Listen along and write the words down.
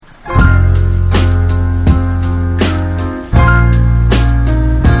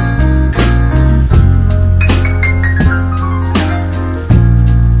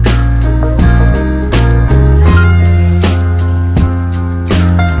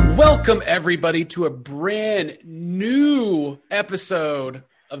Welcome, everybody, to a brand new episode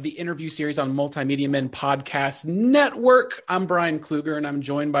of the interview series on Multimedia Men Podcast Network. I'm Brian Kluger, and I'm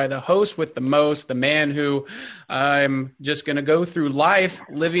joined by the host with the most, the man who I'm just going to go through life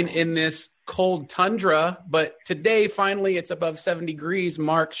living in this cold tundra. But today, finally, it's above 70 degrees.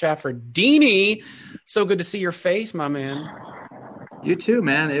 Mark Shaffordini. So good to see your face, my man. You too,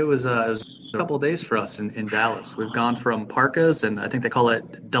 man. It was a couple of days for us in Dallas. We've gone from parkas, and I think they call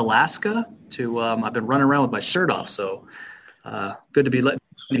it Dalaska, to I've been running around with my shirt off. So good to be letting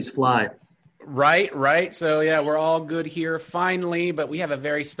these fly. Right. So, yeah, we're all good here finally, but we have a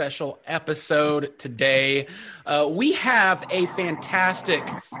very special episode today. We have a fantastic,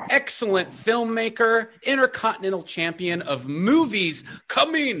 excellent filmmaker, intercontinental champion of movies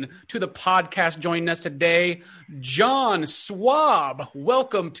coming to the podcast. Joining us today, John Swab.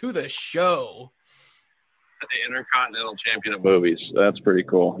 Welcome to the show. The intercontinental champion of movies. That's pretty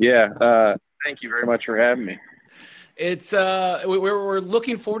cool. Yeah. Thank you very much for having me. It's we're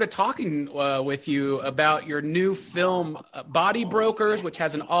looking forward to talking with you about your new film, Body Brokers, which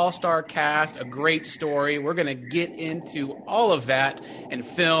has an all-star cast, a great story. We're going to get into all of that in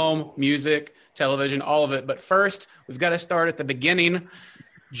film, music, television, all of it. But first, we've got to start at the beginning.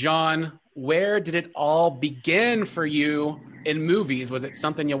 John, where did it all begin for you in movies? Was it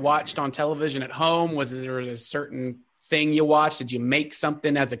something you watched on television at home? Was there a certain thing you watched? Did you make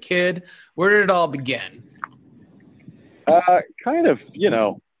something as a kid? Where did it all begin? Kind of,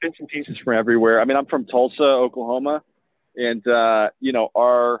 bits and pieces from everywhere. I mean, I'm from Tulsa, Oklahoma, and,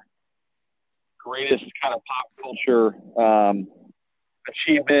 our greatest kind of pop culture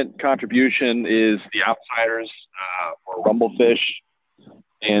achievement contribution is The Outsiders or Rumblefish.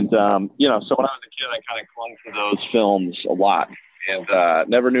 And, so when I was a kid, I kind of clung to those films a lot and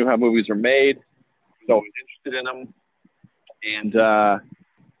never knew how movies were made. Was always interested in them. And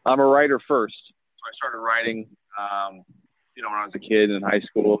I'm a writer first. So I started writing when I was a kid in high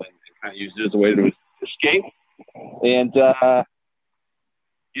school and kind of used it as a way to escape. And, I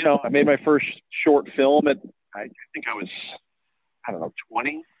made my first short film at, I think I was,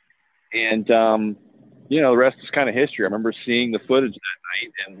 20. And, the rest is kind of history. I remember seeing the footage that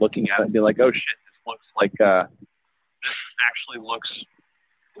night and looking at it and being like, oh shit, this looks like, this actually looks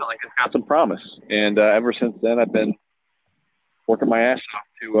like it's got some promise. And ever since then, I've been working my ass off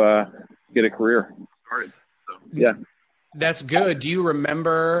to get a career started. So, yeah. That's good. Do you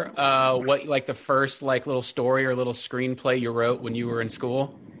remember what the first little story or little screenplay you wrote when you were in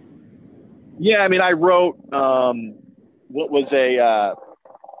school? Yeah, I mean, I wrote what was a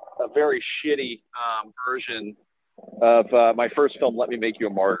very shitty version of my first film, Let Me Make You a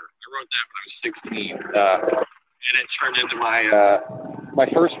Martyr. I wrote that when I was 16, and it turned into my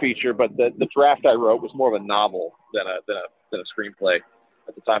first feature. But the draft I wrote was more of a novel than a screenplay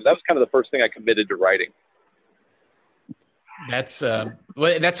at the time. That was kind of the first thing I committed to writing. That's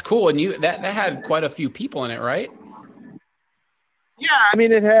cool, and that had quite a few people in it, right? Yeah, I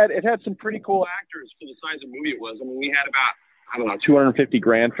mean it had some pretty cool actors for the size of movie it was. I mean, we had about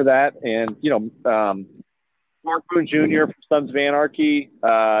 $250,000 for that, and Mark Boone Jr. from Sons of Anarchy,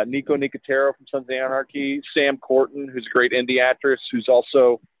 Nico Nicotero from Sons of Anarchy, Sam Corton, who's a great indie actress, who's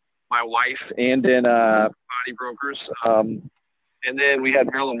also my wife and in Body Brokers. And then we had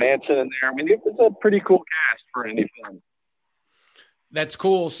Marilyn Manson in there. I mean, it was a pretty cool cast for an indie film. That's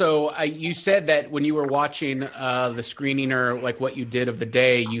cool. So you said that when you were watching the screening or what you did of the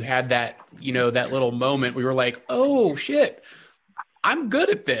day, you had that, that little moment where you were like, oh shit, I'm good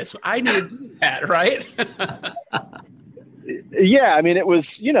at this. I need to do that, right? Yeah. I mean, it was,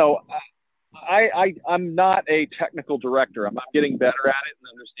 I'm not a technical director. I'm getting better at it and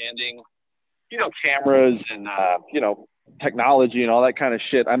understanding, cameras and, technology and all that kind of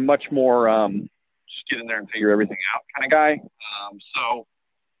shit. I'm much more, just get in there and figure everything out kind of guy. So,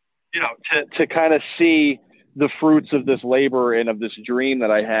 to kind of see the fruits of this labor and of this dream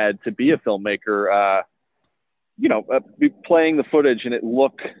that I had to be a filmmaker, playing the footage and it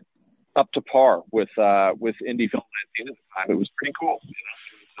look up to par with indie film at the time. It was pretty cool. It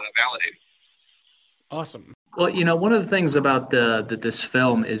was validating. Awesome. Well, one of the things about this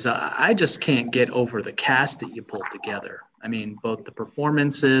film is I just can't get over the cast that you pulled together. I mean, both the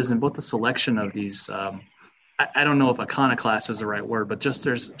performances and both the selection of these, I don't know if iconoclast is the right word, but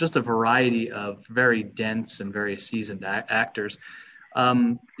there's just a variety of very dense and very seasoned actors.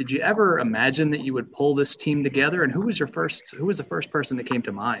 Did you ever imagine that you would pull this team together? And who was the first person that came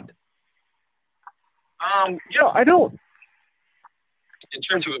to mind? I don't, in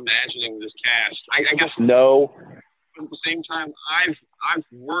terms of imagining this cast, I guess no. But at the same time, I've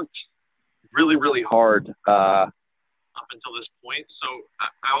worked really, really hard until this point. So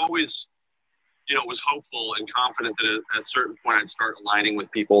I always, was hopeful and confident that at a certain point I'd start aligning with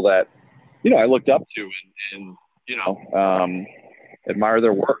people that, I looked up to and admire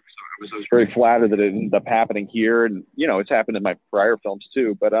their work. So I was very flattered that it ended up happening here. And, it's happened in my prior films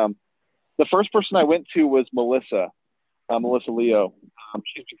too. But the first person I went to was Melissa Leo.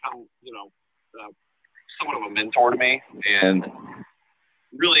 She's become, somewhat of a mentor to me and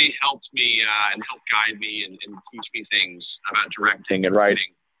really helped me and helped guide me and teach me things about directing and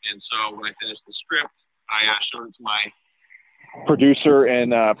writing. And so when I finished the script, I showed it to my producer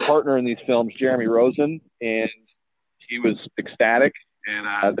and partner in these films, Jeremy Rosen, and he was ecstatic.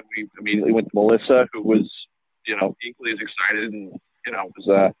 And then we immediately went to Melissa, who was, equally as excited and,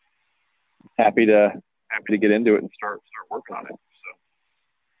 was happy to get into it and start working on it. So.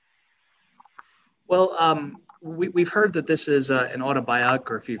 Well, we've heard that this is an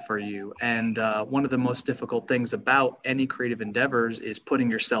autobiography for you, and one of the most difficult things about any creative endeavors is putting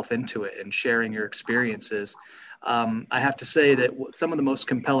yourself into it and sharing your experiences. I have to say that some of the most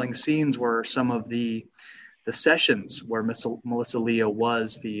compelling scenes were some of the sessions where Melissa Leo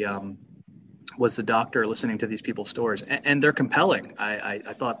was the doctor listening to these people's stories, and they're compelling.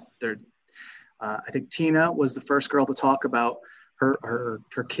 I thought I think Tina was the first girl to talk about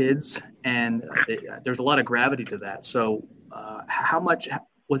her kids, and there's a lot of gravity to that. So how much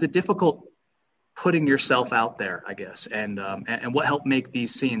was it difficult putting yourself out there, I guess, and what helped make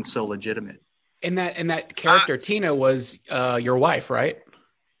these scenes so legitimate? And that character, Tina, was your wife, right?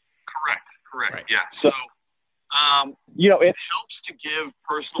 Correct. Right. Yeah. So, it helps to give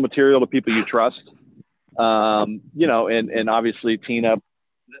personal material to people you trust. And obviously Tina,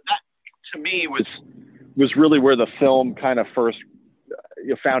 that to me was really where the film kind of first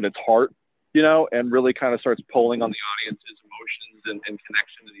found its heart, and really kind of starts pulling on the audience's emotions and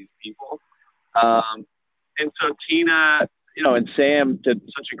connection to these people. And so Tina, and Sam did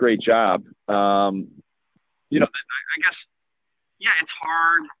such a great job. I guess, it's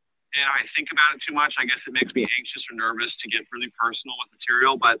hard. And I think about it too much. I guess it makes me anxious or nervous to get really personal with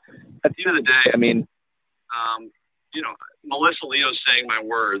material. But at the end of the day, Melissa Leo saying my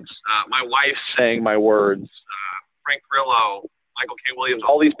words, my wife saying my words, Frank Grillo, Michael K. Williams,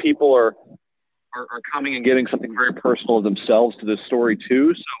 all these people are coming and giving something very personal of themselves to this story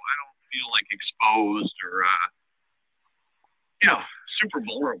too. So I don't feel like exposed or, super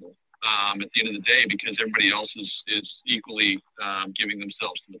vulnerable at the end of the day, because everybody else is equally giving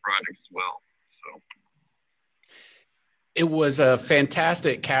themselves to the project as well. So. It was a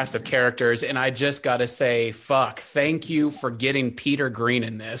fantastic cast of characters, and I just got to say, thank you for getting Peter Green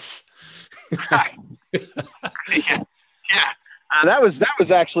in this. Yeah. That was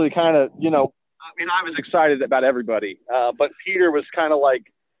actually kind of, I was excited about everybody, but Peter was kind of like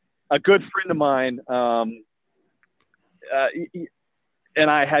a good friend of mine. And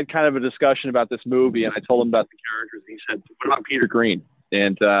I had kind of a discussion about this movie, and I told him about the characters. He said, "What about Peter Green?"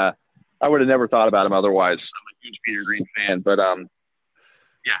 And I would have never thought about him otherwise. I'm a huge Peter Green fan, but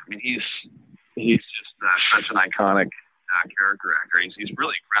he's just such an iconic character actor. He's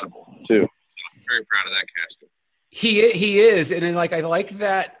really incredible too. So I'm very proud of that casting. He is, and I like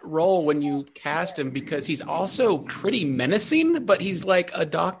that role when you cast him, because he's also pretty menacing, but he's like a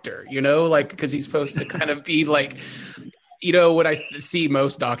doctor, because he's supposed to kind of be like. When I see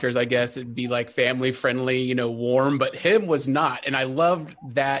most doctors, I guess it'd be like family friendly, warm, but him was not. And I loved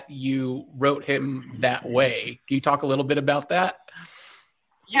that you wrote him that way. Can you talk a little bit about that?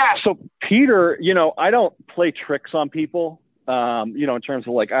 Yeah. So Peter, I don't play tricks on people, in terms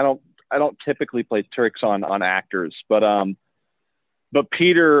of like, I don't typically play tricks on actors, but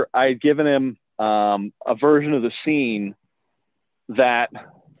Peter, I'd given him a version of the scene that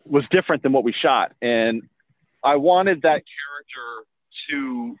was different than what we shot. And I wanted that character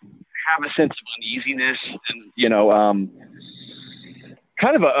to have a sense of uneasiness and,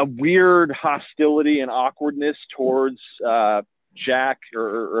 kind of a weird hostility and awkwardness towards Jack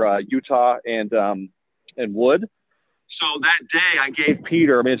or Utah and Wood. So that day I gave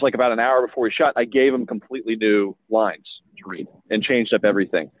Peter, it's like about an hour before we shot, I gave him completely new lines to read and changed up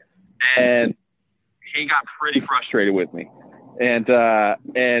everything. And he got pretty frustrated with me and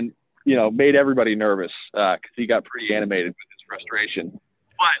made everybody nervous because he got pretty animated with his frustration.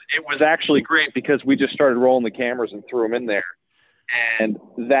 But it was actually great because we just started rolling the cameras and threw him in there. And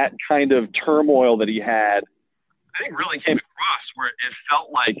that kind of turmoil that he had, I think really came across where it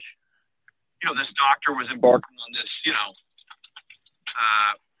felt like, this doctor was embarking on this,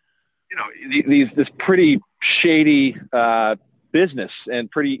 this pretty shady business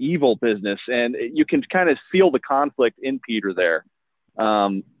and pretty evil business. And you can kind of feel the conflict in Peter there.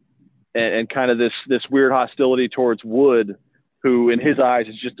 and kind of this weird hostility towards Wood, who in his eyes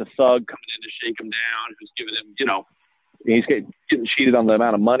is just a thug coming in to shake him down, who's giving him, he's getting cheated on the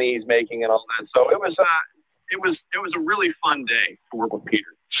amount of money he's making and all that. So it was a really fun day to work with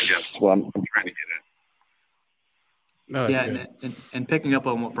Peter. I guess that's what I'm trying to get at. No, yeah, and picking up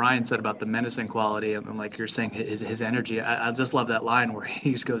on what Brian said about the menacing quality and like you're saying his energy, I just love that line where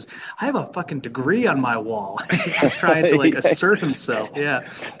he just goes, "I have a fucking degree on my wall." He's trying to assert himself. Yeah.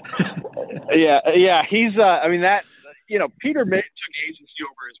 yeah. He's Peter took agency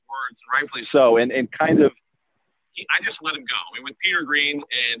over his words, and rightfully so, and kind of I just let him go. I mean, with Peter Green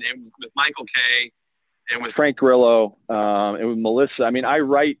and with Michael Kay and with Frank Grillo and with Melissa. I mean, I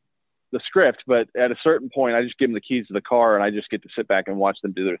write the script, but at a certain point I just give them the keys to the car and I just get to sit back and watch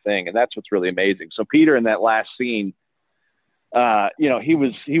them do their thing. And that's what's really amazing. So Peter in that last scene, he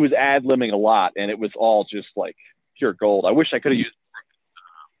was ad-libbing a lot and it was all just like pure gold. I wish I could have used it.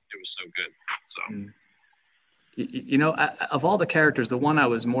 It was so good. So. Of all the characters, the one I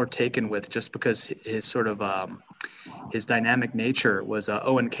was more taken with just because his sort of his dynamic nature was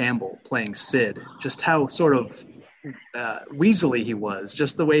Owen Campbell playing Sid, just how sort of weaselly he was,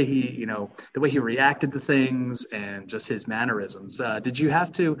 just the way he reacted to things and just his mannerisms. Did you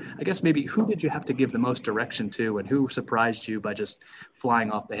have to, I guess maybe who did you have to give the most direction to and who surprised you by just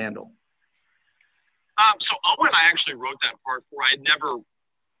flying off the handle? So Owen, I actually wrote that part for. I had never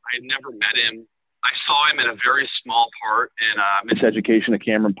met him. I saw him in a very small part in Miseducation of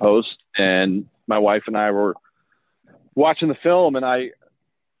Cameron Post, and my wife and I were watching the film, and I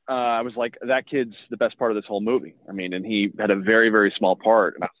was like, that kid's the best part of this whole movie. I mean, and he had a very, very small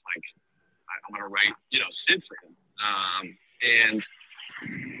part, and I was like, I'm going to write, Sid for him.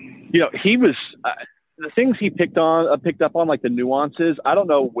 He was the things he picked up on, like the nuances. I don't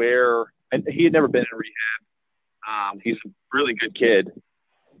know where, and he had never been in rehab. He's a really good kid,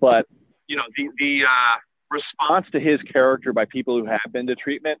 but the response to his character by people who have been to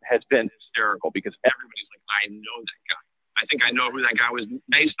treatment has been hysterical because everybody's like, I know that guy. I think I know who that guy was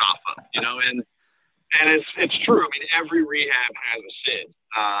based off of, and it's true. I mean, every rehab has a Sid.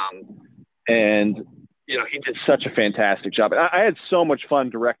 And he did such a fantastic job. And I had so much fun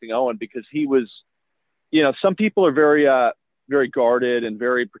directing Owen because he was, some people are very, very guarded and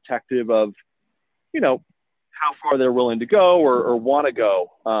very protective of, how far they're willing to go or want to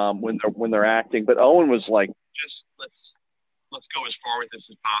go when they're acting. But Owen was like, just let's go as far with this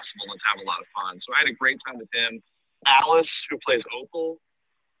as possible. Let's have a lot of fun. So I had a great time with him. Alice, who plays Opal,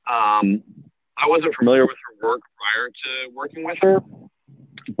 I wasn't familiar with her work prior to working with her,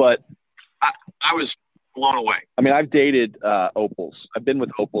 but I was blown away. I mean, I've dated Opals. I've been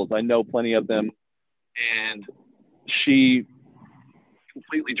with Opals. I know plenty of them, and she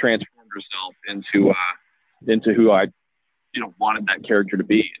completely transformed herself into who I, wanted that character to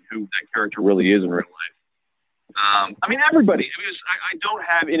be and who that character really is in real life. I mean, everybody. I don't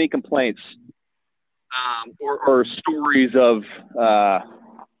have any complaints or stories of,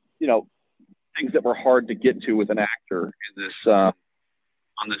 things that were hard to get to with an actor in this on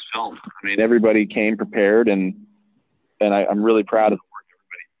this film. I mean, everybody came prepared, and I'm really proud of the work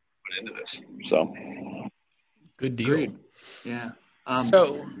everybody put into this. So, good deal. Agreed. Yeah.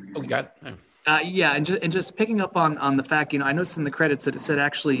 We got. Yeah, and just picking up on the fact, I noticed in the credits that it said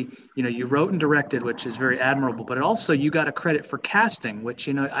actually, you wrote and directed, which is very admirable, but also you got a credit for casting, which,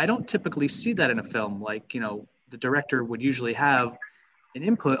 I don't typically see that in a film. Like, the director would usually have an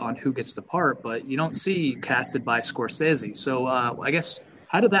input on who gets the part, but you don't see casted by Scorsese. So I guess,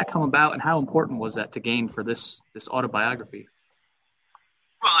 how did that come about and how important was that to gain for this autobiography?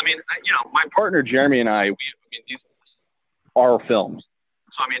 Well, I mean, my partner Jeremy and I, these are our films.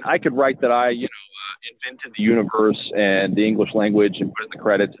 So, I mean, I could write that I, invented the universe and the English language and put it in the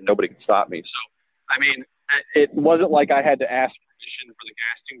credits and nobody could stop me. So, I mean, it wasn't like I had to ask permission for the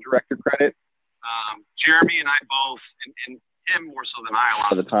casting director credit. Jeremy and I both, and him more so than I a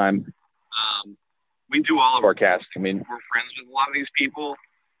lot of the time, we do all of our casting. I mean, we're friends with a lot of these people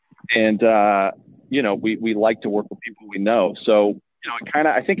and, we like to work with people we know. So,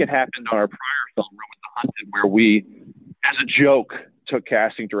 I think it happened on our prior film, Run with the Hunted, where we, as a joke, took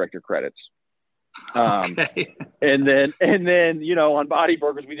casting director credits. Okay. and then, on Body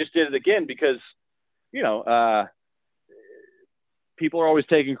Burgers, we just did it again because, people are always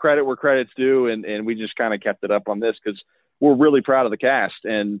taking credit where credit's due. And we just kind of kept it up on this because we're really proud of the cast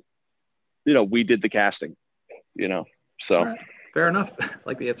and, we did the casting, so. Right. Fair enough. I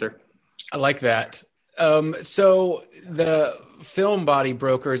like the answer. I like that. So the film Body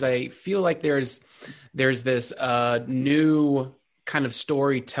Brokers, I feel like there's this new kind of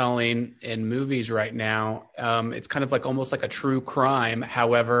storytelling in movies right now. It's kind of like almost like a true crime.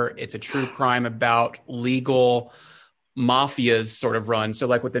 However, it's a true crime about legal mafias sort of run. So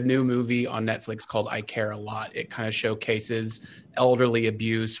like with the new movie on Netflix called I Care a Lot, it kind of showcases elderly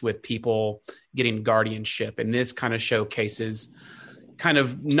abuse with people getting guardianship. And this kind of showcases kind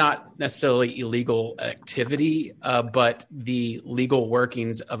of not necessarily illegal activity, but the legal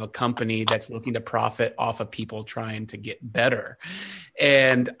workings of a company that's looking to profit off of people trying to get better.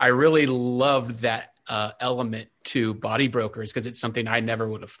 And I really loved that element to Body Brokers because it's something I never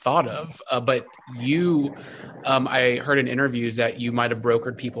would have thought of. But you, I heard in interviews that you might have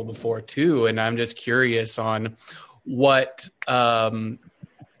brokered people before too. And I'm just curious on what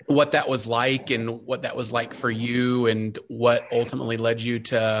that was like and what that was like for you and what ultimately led you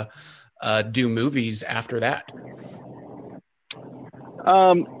to do movies after that.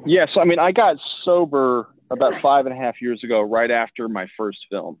 Yeah. So, I mean, I got sober about 5.5 years ago, right after my first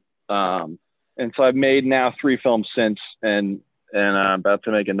film. And so I've made now 3 films since, and I'm about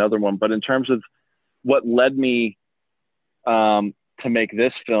to make another one. But in terms of what led me to make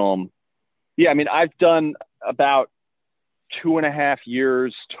this film, yeah, I mean, I've done about 2.5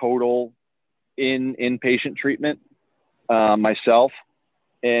 years total in inpatient treatment myself.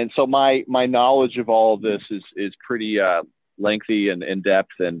 And so my knowledge of all of this is pretty lengthy and in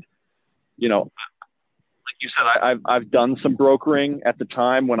depth. And, you know, like you said, I've done some brokering at the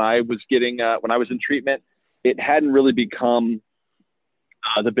time when I was when I was in treatment. It hadn't really become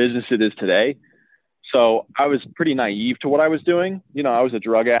the business it is today. So I was pretty naive to what I was doing. You know, I was a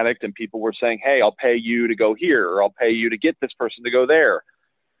drug addict and people were saying, hey, I'll pay you to go here, or I'll pay you to get this person to go there.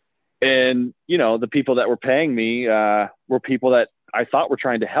 And, you know, the people that were paying me were people that I thought were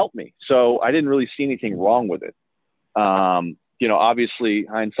trying to help me. So I didn't really see anything wrong with it. You know, obviously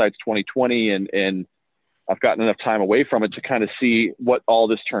hindsight's 2020 and I've gotten enough time away from it to kind of see what all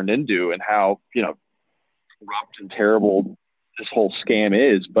this turned into and how, you know, corrupt and terrible this whole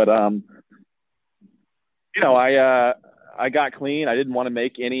scam is. But, you know, I got clean. I didn't want to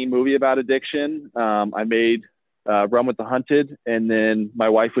make any movie about addiction. I made Run with the Hunted, and then my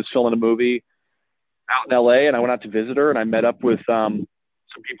wife was filming a movie out in LA, and I went out to visit her, and I met up with some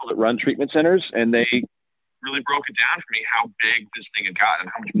people that run treatment centers, and they really broke it down for me how big this thing had gotten and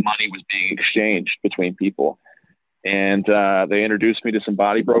how much money was being exchanged between people. And they introduced me to some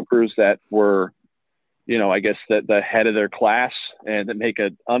body brokers that were, you know, I guess that the head of their class and that make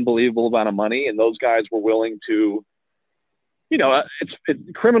an unbelievable amount of money. And those guys were willing to, you know,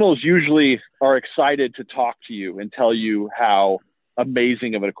 criminals usually are excited to talk to you and tell you how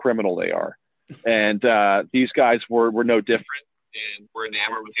amazing of a criminal they are. And these guys were no different and were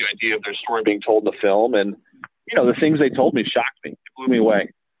enamored with the idea of their story being told in the film. And, you know, the things they told me shocked me, it blew me away.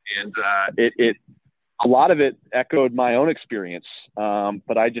 And a lot of it echoed my own experience.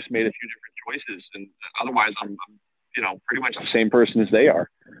 But I just made a few different choices, and otherwise I'm, you know, pretty much the same person as they are,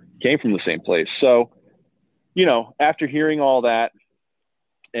 came from the same place. So, you know, after hearing all that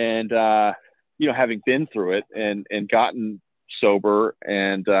and, you know, having been through it and gotten sober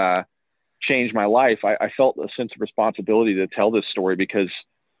and changed my life, I felt a sense of responsibility to tell this story because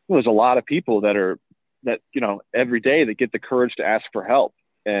there's a lot of people that, you know, every day that get the courage to ask for help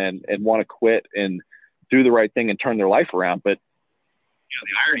and want to quit and do the right thing and turn their life around. But, you know,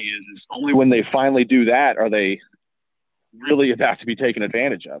 the irony is only when they finally do that are they really about to be taken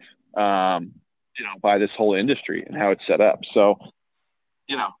advantage of, you know, by this whole industry and how it's set up. So,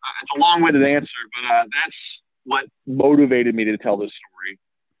 you know, it's a long-winded answer, but that's what motivated me to tell this story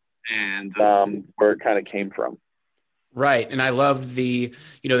and where it kind of came from. Right. And I loved the,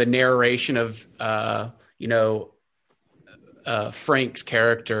 you know, the narration of, you know, Frank's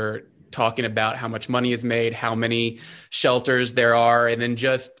character talking about how much money is made, how many shelters there are, and then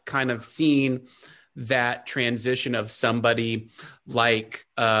just kind of seeing that transition of somebody like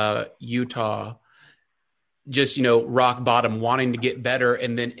Utah, just, you know, rock bottom, wanting to get better,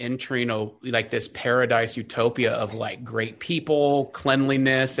 and then entering like this paradise utopia of like great people,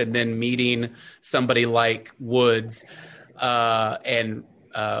 cleanliness, and then meeting somebody like Woods and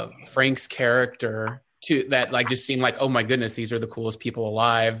Frank's character to that, like, just seemed like, oh my goodness, these are the coolest people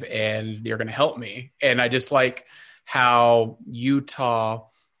alive and they're going to help me. And I just like how Utah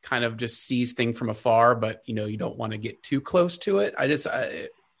kind of just sees things from afar, but, you know, you don't want to get too close to it.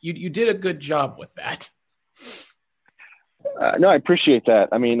 You did a good job with that. No, I appreciate that.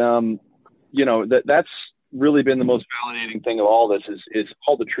 I mean, you know, that's really been the most validating thing of all this is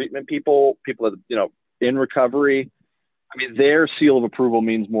all the treatment people that, you know, in recovery. I mean, their seal of approval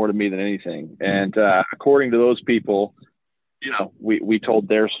means more to me than anything. And according to those people, you know, we told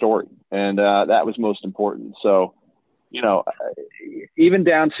their story, and that was most important. So, even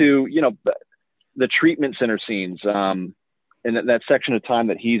down to, the treatment center scenes, and that section of time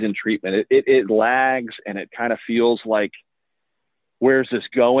that he's in treatment, it lags and it kind of feels like, where's this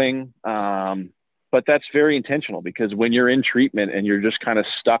going? But that's very intentional, because when you're in treatment and you're just kind of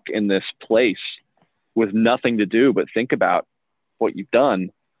stuck in this place with nothing to do but think about what you've done,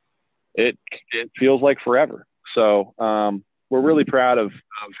 it feels like forever. So we're really proud of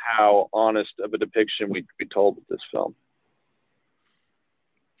how honest of a depiction we told with this film.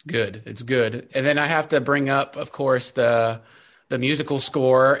 Good. It's good. And then I have to bring up, of course, the musical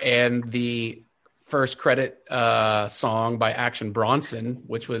score and the first credit song by Action Bronson,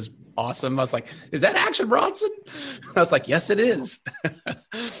 which was awesome. I was like, is that Action Bronson? I was like, yes, it is.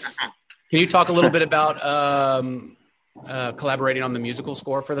 Can you talk a little bit about collaborating on the musical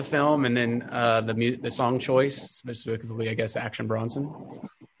score for the film, and then the song choice, specifically, I guess, Action Bronson?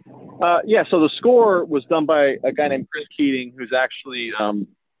 So the score was done by a guy named Chris Keating, who's actually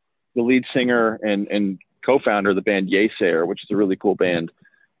the lead singer and co-founder of the band Yesayer, which is a really cool band.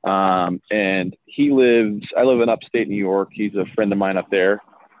 And I live in upstate New York. He's a friend of mine up there.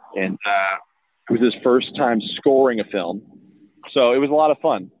 And it was his first time scoring a film. So it was a lot of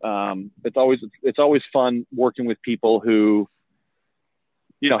fun. It's always fun working with people who,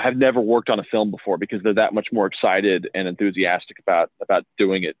 have never worked on a film before, because they're that much more excited and enthusiastic about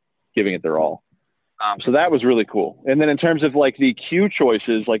doing it, giving it their all. So that was really cool. And then in terms of like the cue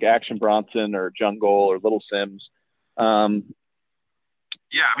choices, like Action Bronson or Jungle or Little Sims, I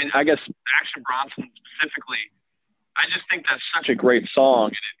guess Action Bronson specifically, I just think that's such a great song,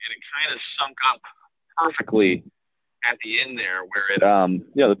 and it kind of sunk up perfectly at the end there, where it,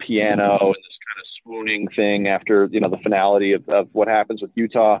 the piano and this kind of swooning thing after, the finality of what happens with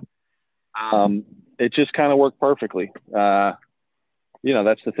Utah. It just kind of worked perfectly.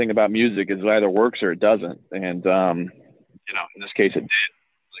 That's the thing about music, is it either works or it doesn't. And, in this case it did.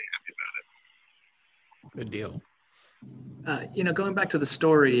 Really happy about it. Good deal. Going back to the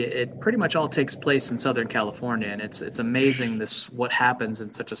story, it pretty much all takes place in Southern California, and it's amazing what happens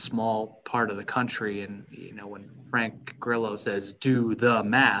in such a small part of the country. And when Frank Grillo says "do the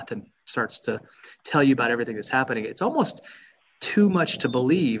math" and starts to tell you about everything that's happening, it's almost too much to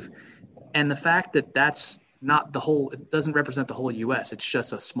believe. And the fact that that's not the whole, it doesn't represent the whole U.S. It's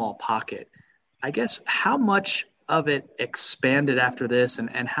just a small pocket. I guess how much of it expanded after this,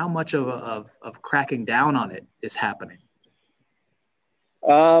 and how much of cracking down on it is happening?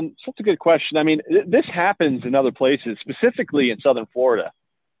 So that's a good question. I mean, this happens in other places, specifically in Southern Florida.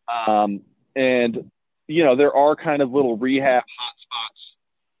 And, there are kind of little rehab hotspots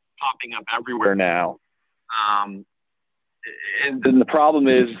popping up everywhere now. And then the problem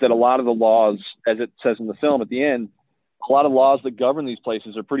is that a lot of the laws, as it says in the film at the end, a lot of laws that govern these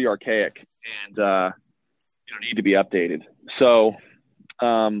places are pretty archaic and, need to be updated. So,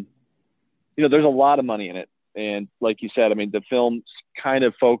 there's a lot of money in it. And like you said, I mean, the film kind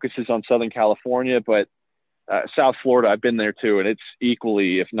of focuses on Southern California, but South Florida, I've been there too, and it's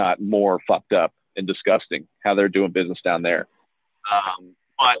equally, if not more, fucked up and disgusting how they're doing business down there.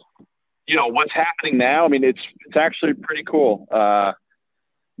 But what's happening now, I mean, it's actually pretty cool.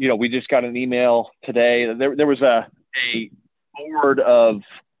 We just got an email today. There was a board of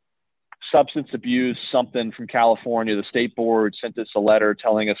substance abuse, something from California. The state board sent us a letter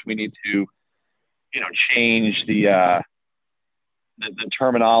telling us we need to, change the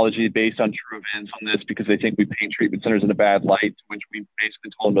terminology based on true events on this, because they think we paint treatment centers in a bad light, which we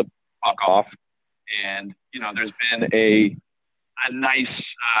basically told them to fuck off. And, there's been a nice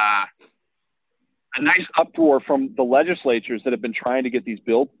uproar from the legislatures that have been trying to get these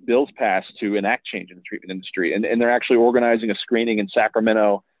bills passed to enact change in the treatment industry. And they're actually organizing a screening in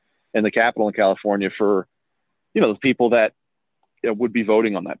Sacramento and the capital in California for, the people that would be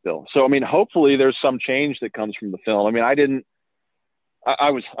voting on that bill. So, I mean, hopefully there's some change that comes from the film. I mean, I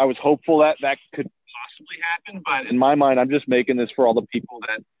was hopeful that could possibly happen, but in my mind, I'm just making this for all the people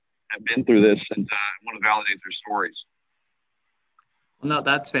that have been through this and want to validate their stories. Well, no,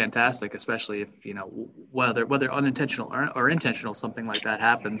 that's fantastic, especially if, whether unintentional or intentional, something like that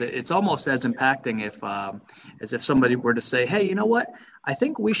happens. It's almost as impacting as if somebody were to say, hey, you know what? I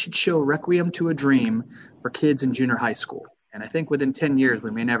think we should show Requiem to a Dream for kids in junior high school. And I think within 10 years,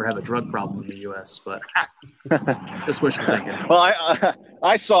 we may never have a drug problem in the U.S., but just wishful thinking. Well,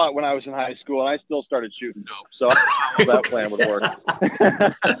 I saw it when I was in high school, and I still started shooting dope, so I don't know if that plan would work.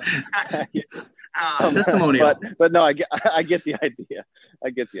 Testimonial. But no, I get the idea.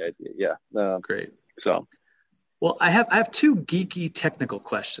 Yeah. Great. So, Well, I have two geeky technical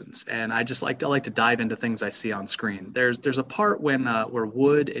questions, and I like to dive into things I see on screen. There's a part when where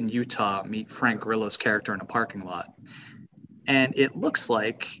Wood and Utah meet Frank Grillo's character in a parking lot, and it looks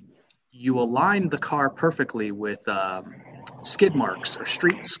like you aligned the car perfectly with skid marks or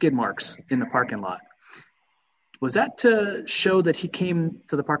street skid marks in the parking lot. Was that to show that he came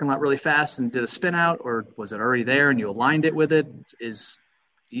to the parking lot really fast and did a spin out, or was it already there and you aligned it with it?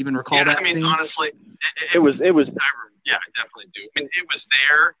 Do you even recall that scene? Honestly, it was. I definitely do. I mean, it was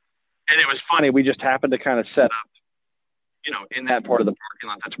there, and it was funny. We just happened to kind of set up, in that part of the parking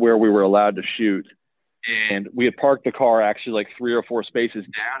lot. That's where we were allowed to shoot, and we had parked the car actually like 3 or 4 spaces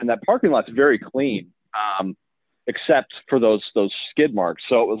down, and that parking lot's very clean, except for those skid marks.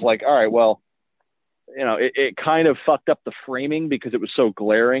 So it was like, all right, well, it kind of fucked up the framing because it was so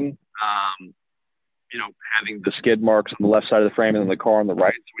glaring. Having the skid marks on the left side of the frame and then the car on the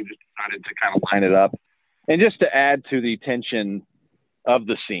right. So we just decided to kind of line it up. And just to add to the tension of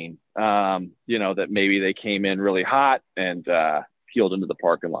the scene, that maybe they came in really hot and peeled into the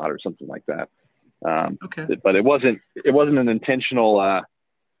parking lot or something like that. Okay. But it wasn't an intentional,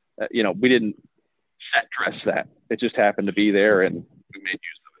 we didn't set dress that. It just happened to be there and we made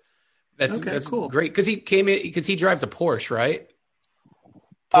use of it. That's cool. Great. Because he drives a Porsche, right?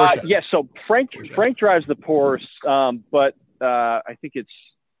 Yes. So Frank drives the Porsche, but I think it's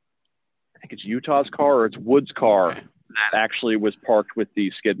Utah's car or it's Wood's car that actually was parked with the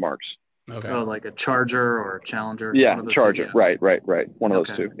skid marks. Okay. Oh, like a Charger or a Challenger. Yeah, Charger. Yeah. Right. One of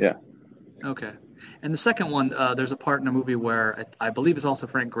those two. Yeah. Okay. And the second one, there's a part in the movie where I believe it's also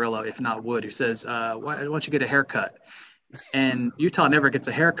Frank Grillo, if not Wood, who says, why don't you get a haircut? And Utah never gets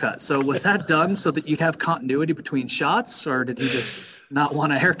a haircut. So was that done so that you'd have continuity between shots, or did he just not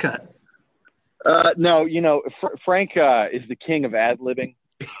want a haircut? No, Frank is the king of ad-libbing.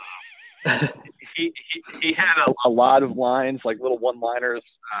 he had a lot of lines, like little one-liners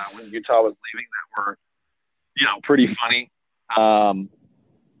when Utah was leaving that were, pretty funny.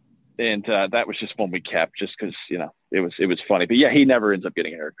 And that was just one we kept just because, it was funny. But yeah, he never ends up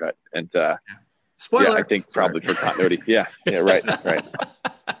getting a haircut. And spoiler. Yeah, I think probably for continuity. Yeah, right.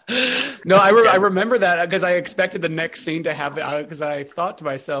 No, I remember that because I expected the next scene to have it because I thought to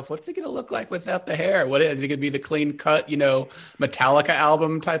myself, what's he going to look like without the hair? What is he going to be, the clean cut, Metallica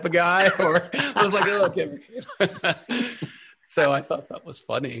album type of guy? Or I was like, oh, okay. So I thought that was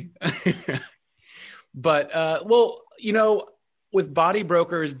funny. But, with Body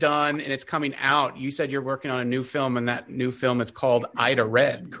Brokers done and it's coming out, you said you're working on a new film, and that new film is called Ida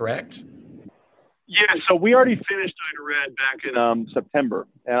Red, correct? Yeah, so we already finished Ida Red back in September,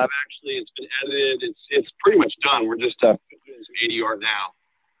 and it's been edited. It's pretty much done. We're just doing some ADR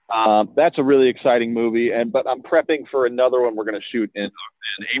now. That's a really exciting movie, but I'm prepping for another one we're going to shoot in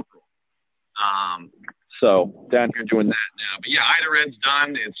April. So down here doing that now. But yeah, Ida Red's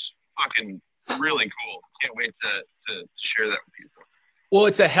done. It's fucking really cool. Can't wait to share that with people. Well,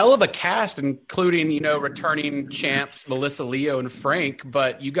 it's a hell of a cast, including, returning champs Melissa Leo and Frank,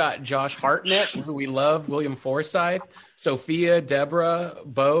 but you got Josh Hartnett, who we love, William Forsythe, Sophia, Deborah,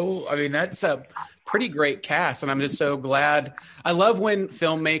 Bo. I mean, that's a pretty great cast, and I'm just so glad. I love when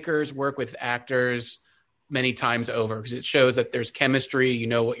filmmakers work with actors many times over because it shows that there's chemistry, you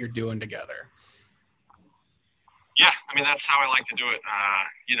know what you're doing together. Yeah, I mean, that's how I like to do it.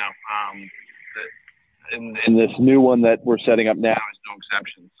 And this new one that we're setting up now is no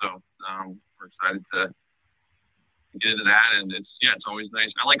exception. So we're excited to get into that. And it's always nice.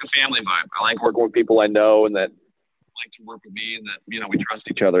 I like a family vibe. I like working with people I know and that like to work with me and that, we trust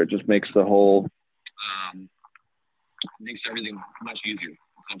each other. It just makes the whole, makes everything much easier,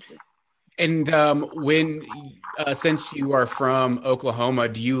 essentially. And since you are from Oklahoma,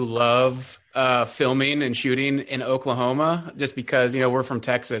 do you love filming and shooting in Oklahoma? Just because, we're from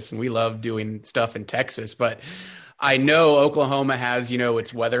Texas and we love doing stuff in Texas. But I know Oklahoma has,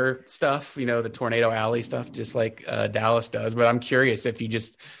 its weather stuff, the Tornado Alley stuff, just like Dallas does. But I'm curious if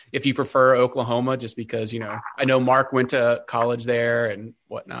you prefer Oklahoma, just because, I know Mark went to college there and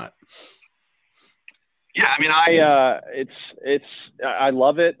whatnot. Yeah, I mean, I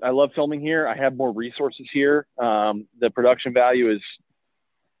love it. I love filming here. I have more resources here. The production value is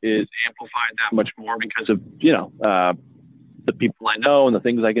amplified that much more because of the people I know and the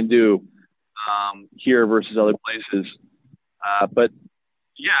things I can do here versus other places. But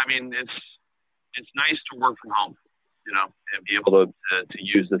yeah, I mean, it's nice to work from home, and be able to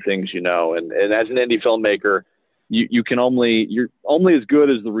use the things and as an indie filmmaker, you're only as good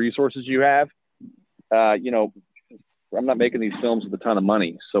as the resources you have. I'm not making these films with a ton of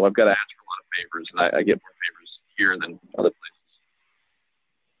money, so I've got to ask for a lot of favors, and I get more favors here than other places.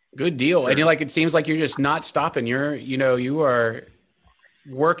 Good deal. Sure. And it seems like you're just not stopping. You are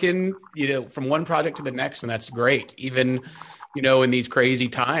working, from one project to the next, and that's great. Even, in these crazy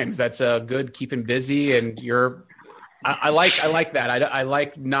times, that's good, keeping busy. And I like that. I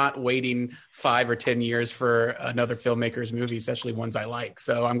like not waiting 5 or 10 years for another filmmaker's movie, especially ones I like.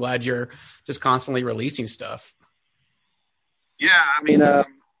 So I'm glad you're just constantly releasing stuff. Yeah. I mean, I'm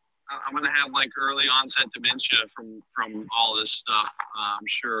going to have early onset dementia from all this stuff. I'm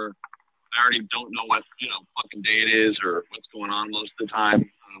sure I already don't know what, fucking day it is or what's going on most of the time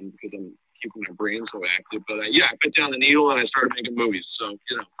because I'm keeping my brain so active. But I put down the needle and I started making movies. So,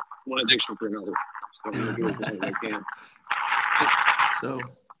 one addiction for another. So I'm going to do it as I can.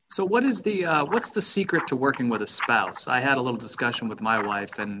 So what is what's the secret to working with a spouse? I had a little discussion with my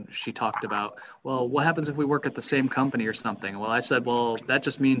wife, and she talked about, well, what happens if we work at the same company or something? Well, I said, well, that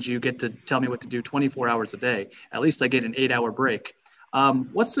just means you get to tell me what to do 24 hours a day. At least I get an 8-hour break.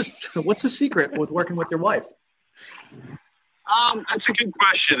 What's the secret with working with your wife? That's a good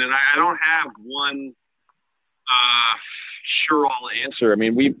question, and I don't have one sure-all answer. I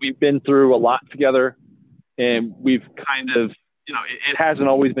mean, we've been through a lot together, and we've kind of, it hasn't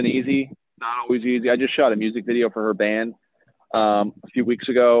always been easy, not always easy. I just shot a music video for her band a few weeks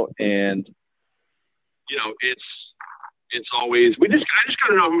ago, and, it's always, I just got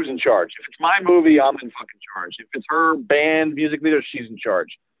to know who's in charge. If it's my movie, I'm in fucking charge. If it's her band music video, she's in charge.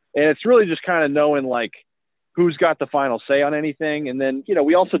 And it's really just kind of knowing, who's got the final say on anything. And then,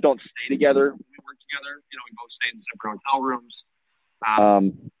 we also don't stay together. We work together. We both stay in separate hotel rooms.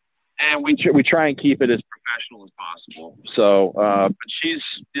 And we try and keep it as professional as possible. So, but she's,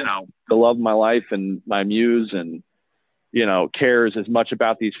 the love of my life and my muse and, cares as much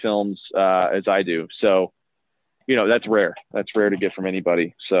about these films as I do. So, that's rare. That's rare to get from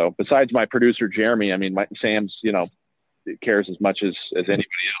anybody. So besides my producer, Jeremy, I mean, Sam's, cares as much as anybody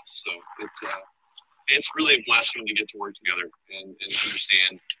else. So it's really a blessing to get to work together and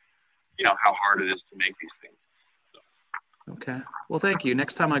understand, how hard it is to make these things. So. Okay. Well, thank you.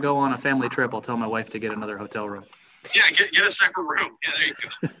 Next time I go on a family trip, I'll tell my wife to get another hotel room. Yeah, get a separate room. Yeah, there you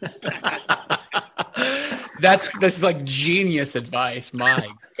go. That's genius advice. My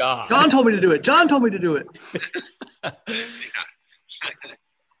God. John told me to do it.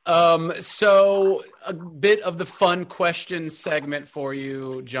 So a bit of the fun question segment for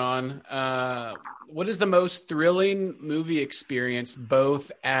you, John. What is the most thrilling movie experience,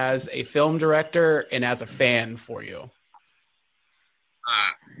 both as a film director and as a fan, for you?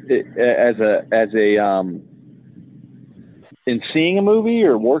 In seeing a movie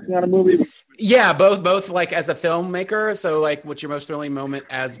or working on a movie? Yeah, both as a filmmaker. So what's your most thrilling moment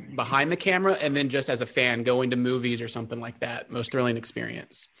as behind the camera, and then just as a fan going to movies or something like that? Most thrilling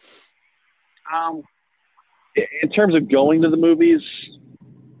experience. In terms of going to the movies,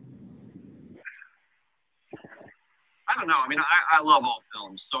 I don't know. I mean, I love all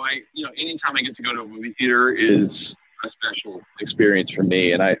films. So anytime I get to go to a movie theater is a special experience for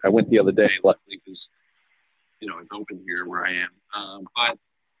me. And I went the other day, luckily, because, it's open here where I am. But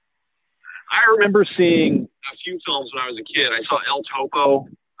I remember seeing a few films when I was a kid. I saw El Topo.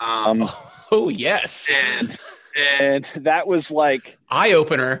 Oh, yes. And that was eye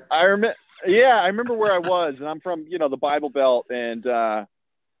opener. I remember where I was, and I'm from, the Bible Belt, and the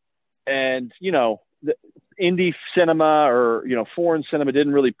indie cinema or, foreign cinema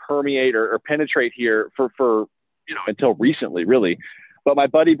didn't really permeate or penetrate here for until recently, really. But my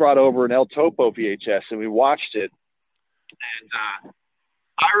buddy brought over an El Topo VHS, and we watched it. And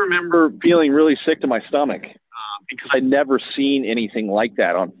I remember feeling really sick to my stomach because I'd never seen anything like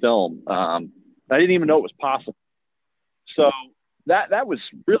that on film. I didn't even know it was possible. So that was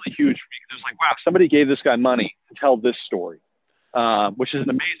really huge for me. It was wow, somebody gave this guy money to tell this story, which is an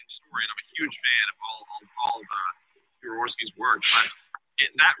amazing story. And I'm a huge fan of all of Jaworski's work. But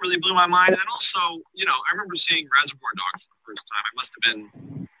that really blew my mind. And also, I remember seeing Reservoir Dogs for the first time. I must have been,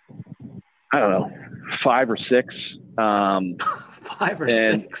 I don't know, 5 or 6. 5 or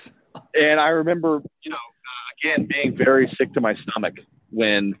 6. And I remember, again, being very sick to my stomach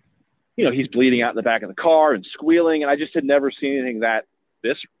when, he's bleeding out in the back of the car and squealing. And I just had never seen anything that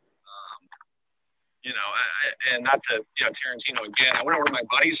visceral. And not to, Tarantino again. I went over to my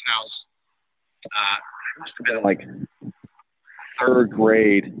buddy's house. I must have been 3rd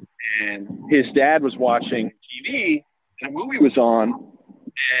grade. And his dad was watching TV and a movie was on.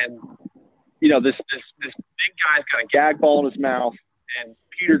 And, this big guy's got a gag ball in his mouth, and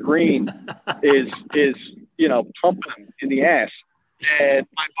Peter Green is pumping him in the ass. And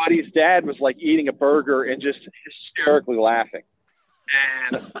my buddy's dad was eating a burger and just hysterically laughing.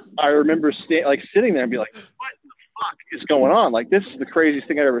 And I remember sitting there and be like, what the fuck is going on? Like, this is the craziest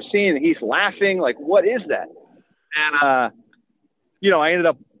thing I've ever seen. And he's laughing. Like, what is that? And,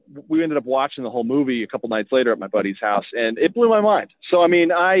 we ended up watching the whole movie a couple nights later at my buddy's house, and it blew my mind. So, I mean,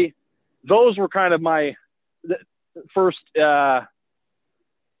 those were kind of my first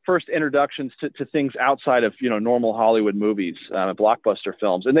introductions to things outside of, normal Hollywood movies, blockbuster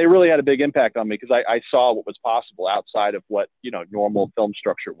films. And they really had a big impact on me because I saw what was possible outside of what, normal film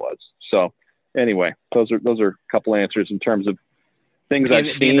structure was. So anyway, those are a couple answers in terms of things I've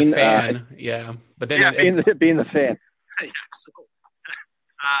seen. Being the fan, yeah. But then being the fan.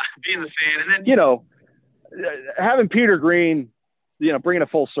 Being the fan. And then, having Peter Green, bringing it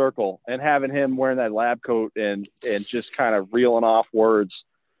full circle and having him wearing that lab coat and just kind of reeling off words.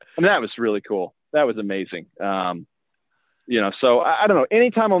 I mean, that was really cool. That was amazing. So I don't know,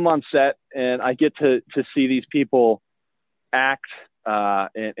 anytime I'm on set and I get to see these people act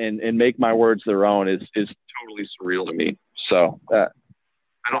and make my words their own is totally surreal to me. So I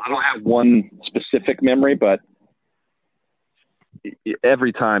don't have one specific memory, but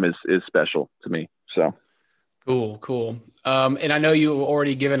every time is special to me. So cool. And I know you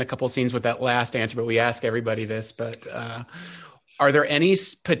already given a couple of scenes with that last answer, but we ask everybody this, but are there any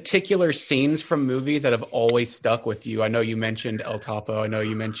particular scenes from movies that have always stuck with you? I know you mentioned El Topo. I know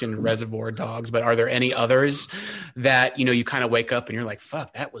you mentioned Reservoir Dogs, but are there any others that, you kind of wake up and you're like,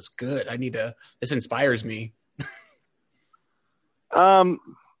 fuck, that was good. This inspires me. I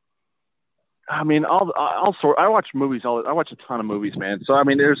mean, I watch movies. I watch a ton of movies, man. So, I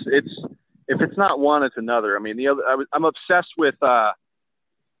mean, if it's not one, it's another. I mean, I'm obsessed with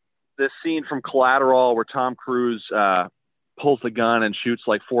this scene from Collateral where Tom Cruise pulls the gun and shoots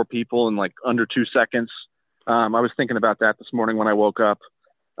like 4 people in like under 2 seconds. I was thinking about that this morning when I woke up.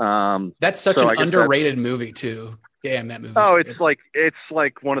 That's such an underrated movie too. Damn, that movie. Oh, it's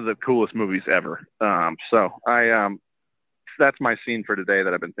like one of the coolest movies ever. That's my scene for today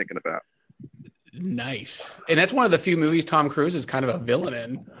that I've been thinking about. Nice. And that's one of the few movies Tom Cruise is kind of a villain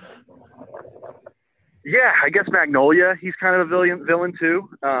in. Yeah, I guess Magnolia, he's kind of a villain too.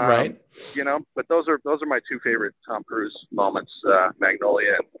 Right. But those are my 2 favorite Tom Cruise moments,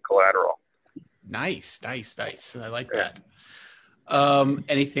 Magnolia and Collateral. Nice. I like that.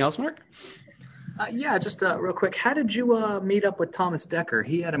 Anything else, Mark? Yeah, just real quick. How did you meet up with Thomas Dekker?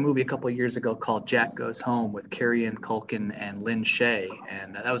 He had a movie a couple of years ago called Jack Goes Home with Kieran Culkin and Lynn Shay,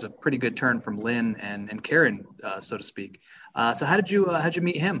 and that was a pretty good turn from Lynn and Kieran, so to speak. So how'd you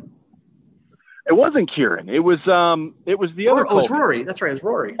meet him? It wasn't Kieran. It was the other. Oh, it was Rory. That's right. It was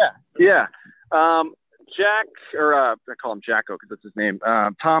Rory. Yeah. Jack, or I call him Jacko because that's his name.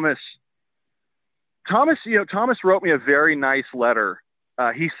 Thomas. Thomas wrote me a very nice letter.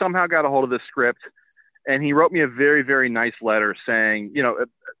 He somehow got a hold of this script, and he wrote me a very, very nice letter saying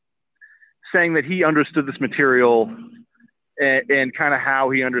that he understood this material and kind of how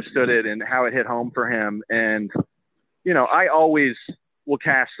he understood it and how it hit home for him. And, I always will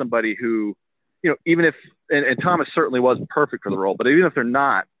cast somebody who, even if, and Thomas certainly wasn't perfect for the role, but even if they're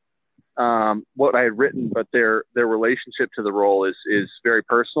not, what I had written, but their relationship to the role is very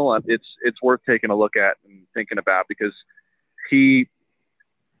personal. It's worth taking a look at and thinking about because he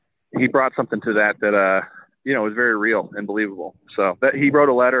brought something to that was very real and believable. So that he wrote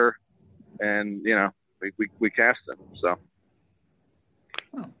a letter and, we cast him. So.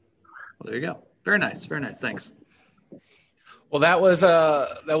 Oh, well, there you go. Very nice. Very nice. Thanks. Well, that was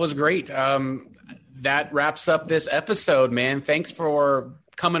great. That wraps up this episode, man. Thanks for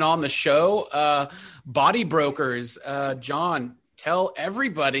coming on the show. Body Brokers, John, tell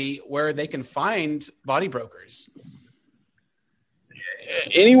everybody where they can find Body Brokers.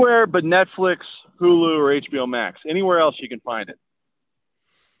 Anywhere but Netflix, Hulu, or HBO Max. Anywhere else you can find it.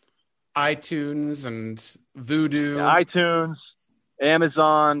 iTunes and Vudu. Yeah, iTunes,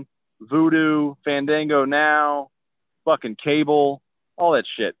 Amazon, Vudu, Fandango Now, fucking cable, all that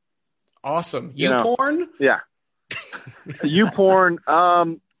shit. Awesome. YouPorn? Yeah. YouPorn.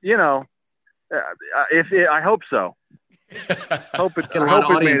 I hope so. Hope it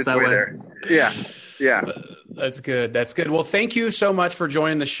made its way there. Yeah. That's good. Well, thank you so much for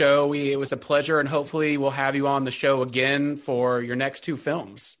joining the show. It was a pleasure, and hopefully we'll have you on the show again for your next 2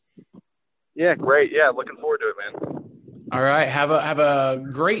 films. Yeah, great. Yeah, looking forward to it, man. All right. Have a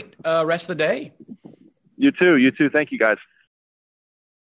great rest of the day. You too. Thank you, guys.